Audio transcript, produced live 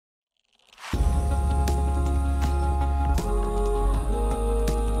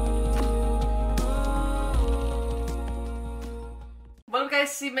guys,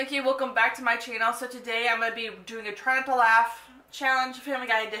 see Mickey, welcome back to my channel. So today I'm going to be doing a Try Not to Laugh challenge, Family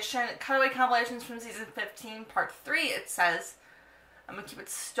Guy edition, Cutaway Compilations from season 15, part 3. It says, I'm going to keep it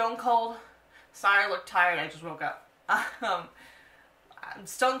stone cold. Sorry I look tired, I just woke up. I'm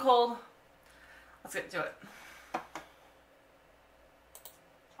stone cold. Let's get to it.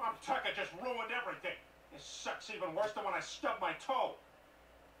 Tom Tucker just ruined everything. This sucks even worse than when I stubbed my toe.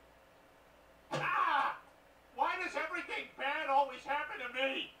 Ah! Why does everything bad always happen to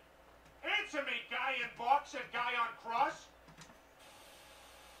me? Answer me, guy in box and guy on cross.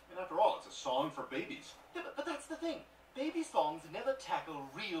 And after all, it's a song for babies. Yeah, but that's the thing. Baby songs never tackle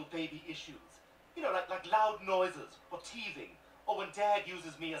real baby issues. You know, like loud noises, or teething, or when Dad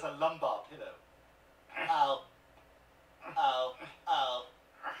uses me as a lumbar pillow. Ow. Ow. Ow.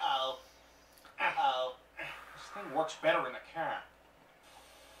 Ow. Ow. This thing works better in the car.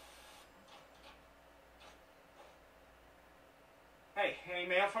 Hey, any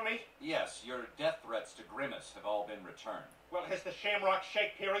mail for me? Yes, your death threats to Grimace have all been returned. Well, has the Shamrock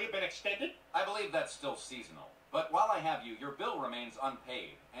Shake period been extended? I believe that's still seasonal. But while I have you, your bill remains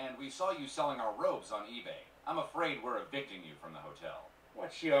unpaid, and we saw you selling our robes on eBay. I'm afraid we're evicting you from the hotel.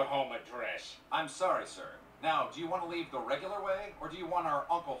 What's your home address? I'm sorry, sir. Now, do you want to leave the regular way, or do you want our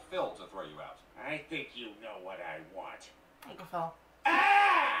Uncle Phil to throw you out? I think you know what I want. Uncle Phil.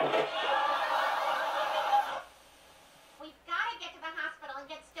 Ah! We've got to get to the hospital and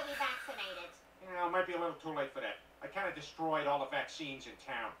get Stewie vaccinated. You know, it might be a little too late for that. I kind of destroyed all the vaccines in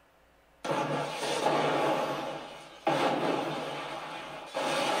town.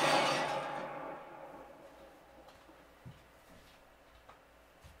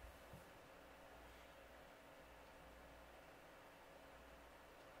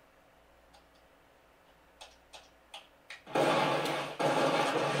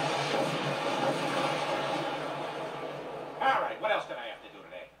 What else did I have to do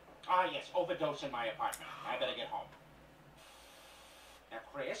today? Ah, yes, overdose in my apartment. I better get home. Now,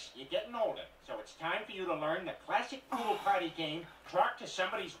 Chris, you're getting older, so it's time for you to learn the classic pool party game, talk to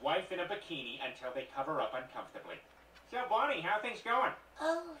somebody's wife in a bikini until they cover up uncomfortably. So, Bonnie, how are things going?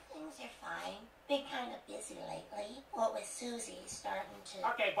 Oh, things are fine. Been kind of busy lately. What with Susie starting to...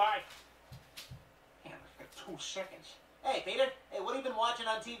 Okay, bye. Damn, for 2 seconds. Hey, Peter. Hey, what have you been watching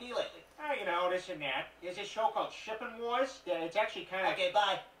on TV lately? Oh, you know, this and that. There's a show called Shipping Wars. It's actually kind of... Okay,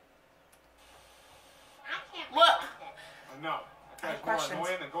 bye. I can't What? believe it. Oh, no. That's more questions.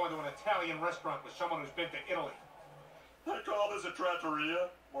 annoying than going to an Italian restaurant with someone who's been to Italy. I call this a trattoria.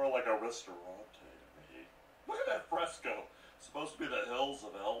 More like a restaurante to me. Look at that fresco. Supposed to be the hills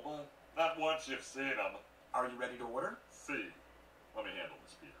of Elba. Not once you've seen them. Are you ready to order? See. Let me handle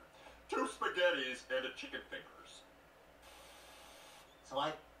this, Peter. 2 spaghettis and a chicken fingers. So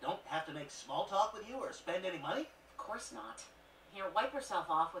I don't have to make small talk with you or spend any money? Of course not. Here, wipe yourself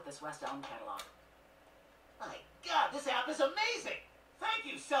off with this West Elm catalog. My God, this app is amazing! Thank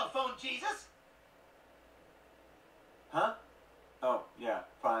you, cell phone Jesus! Huh? Oh, yeah,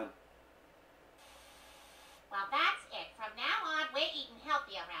 fine. Well, that's it. From now on, we're eating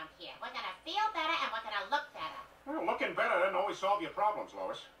healthy around here. We're going to feel better and we're going to look better. Well, looking better doesn't always solve your problems,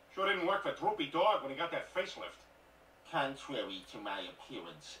 Lois. Sure didn't work for Droopy Dog when he got that facelift. Contrary to my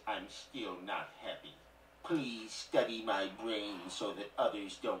appearance, I'm still not happy. Please study my brain so that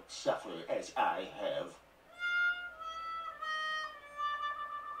others don't suffer as I have.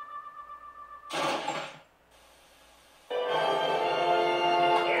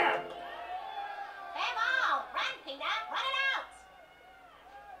 Yeah! Hey, Mo! Run, Peter! Run it out!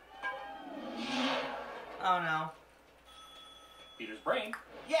 Oh no. Peter's brain.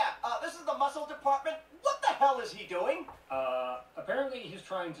 Yeah, this is the muscle department. What the hell is he doing? Apparently he's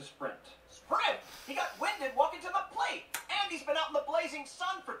trying to sprint. Sprint? He got winded walking to the plate. And he's been out in the blazing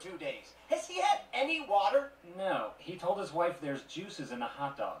sun for 2 days. Has he had any water? No, he told his wife there's juices in the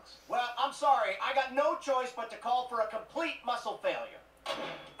hot dogs. Well, I'm sorry. I got no choice but to call for a complete muscle failure.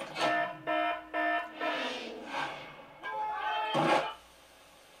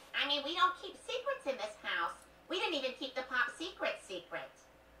 I mean, we don't keep secrets in this house. We didn't even keep the pop secret secret.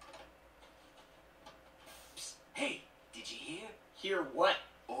 Psst. Hey, did you hear? Hear what?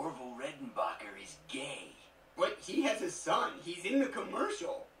 Orville Redenbacher is gay. But he has a son. He's in the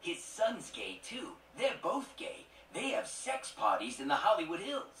commercial. His son's gay, too. They're both gay. They have sex parties in the Hollywood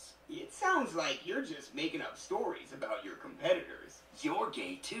Hills. It sounds like you're just making up stories about your competitors. You're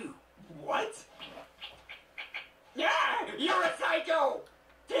gay, too. What? Yeah, you're a psycho!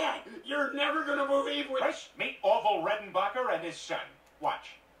 Dad, you're never gonna believe what... Chris, meet Orville Redenbacher and his son.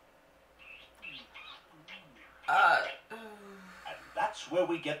 Watch. And that's where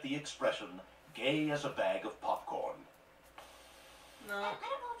we get the expression, gay as a bag of popcorn. No. I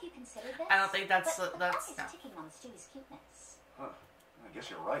don't know if you considered this. I don't think that's but the clock is no. ticking on Stewie's cuteness. Huh. I guess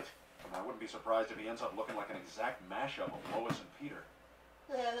you're right. And I wouldn't be surprised if he ends up looking like an exact mashup of Lois and Peter.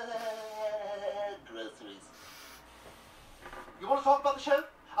 Groceries. You want to talk about the show?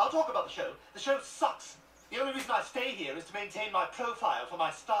 I'll talk about the show. The show sucks. The only reason I stay here is to maintain my profile for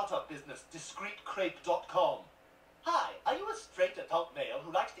my startup business, discreetcrepe.com. Hi, are you a straight adult male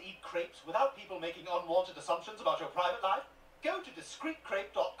who likes to eat crepes without people making unwanted assumptions about your private life? Go to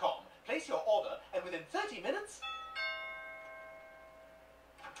discreetcrepe.com, place your order, and within 30 minutes...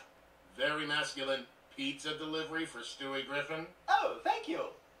 Very masculine pizza delivery for Stewie Griffin. Oh, thank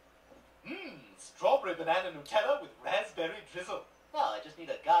you. Strawberry banana Nutella with raspberry drizzle. Now I just need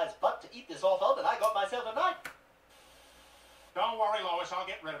a guy's butt to eat this off of, and I got myself a night. Don't worry, Lois, I'll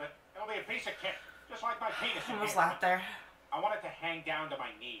get rid of it. It'll be a piece of kit, just like my penis. I almost laughed there. I want it to hang down to my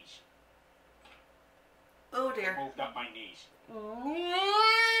knees. Oh dear. Moved up my knees.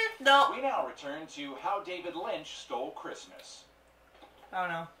 No. We now return to How David Lynch Stole Christmas. Oh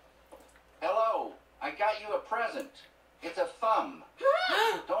no. Hello, I got you a present. It's a thumb.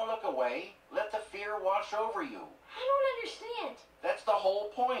 Don't look away. Let the fear wash over you. I don't understand. That's the whole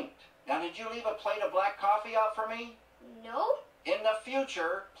point. Now, did you leave a plate of black coffee out for me? No? In the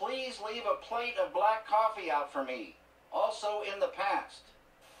future, please leave a plate of black coffee out for me. Also in the past.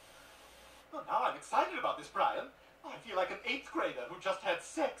 Well, now I'm excited about this, Brian. I feel like an 8th grader who just had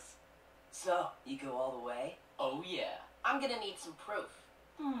sex. So, you go all the way? Oh yeah. I'm gonna need some proof.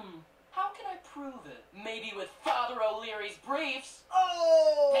 How can I prove it? Maybe with Father O'Leary's briefs?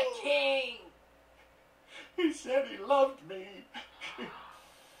 Oh! The king! He said he loved me.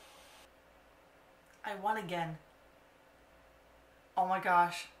 I won again. Oh my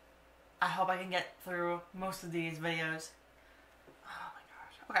gosh. I hope I can get through most of these videos. Oh my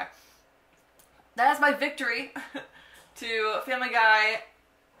gosh. Okay. That is my victory to Family Guy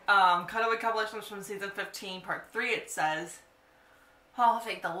Cutaway Compilations from Season 15, Part 3, it says. Oh,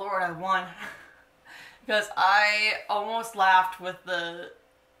 thank the Lord I won. Because I almost laughed with the,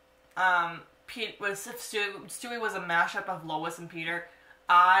 if Stewie was a mashup of Lois and Peter,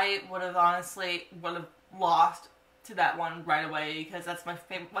 I would have honestly lost to that one right away, because that's one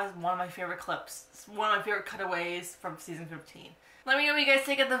of my favorite clips. It's one of my favorite cutaways from Season 15. Let me know what you guys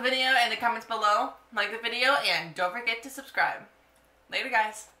think of the video in the comments below. Like the video, and don't forget to subscribe. Later,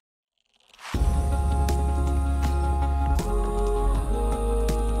 guys.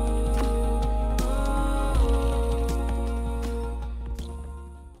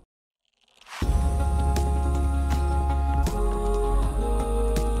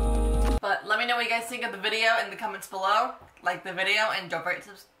 But let me know what you guys think of the video in the comments below. Like the video, and don't forget to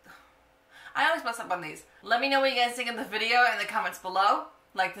I always mess up on these. Let me know what you guys think of the video in the comments below.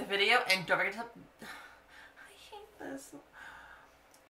 Like the video, and don't forget to I hate this.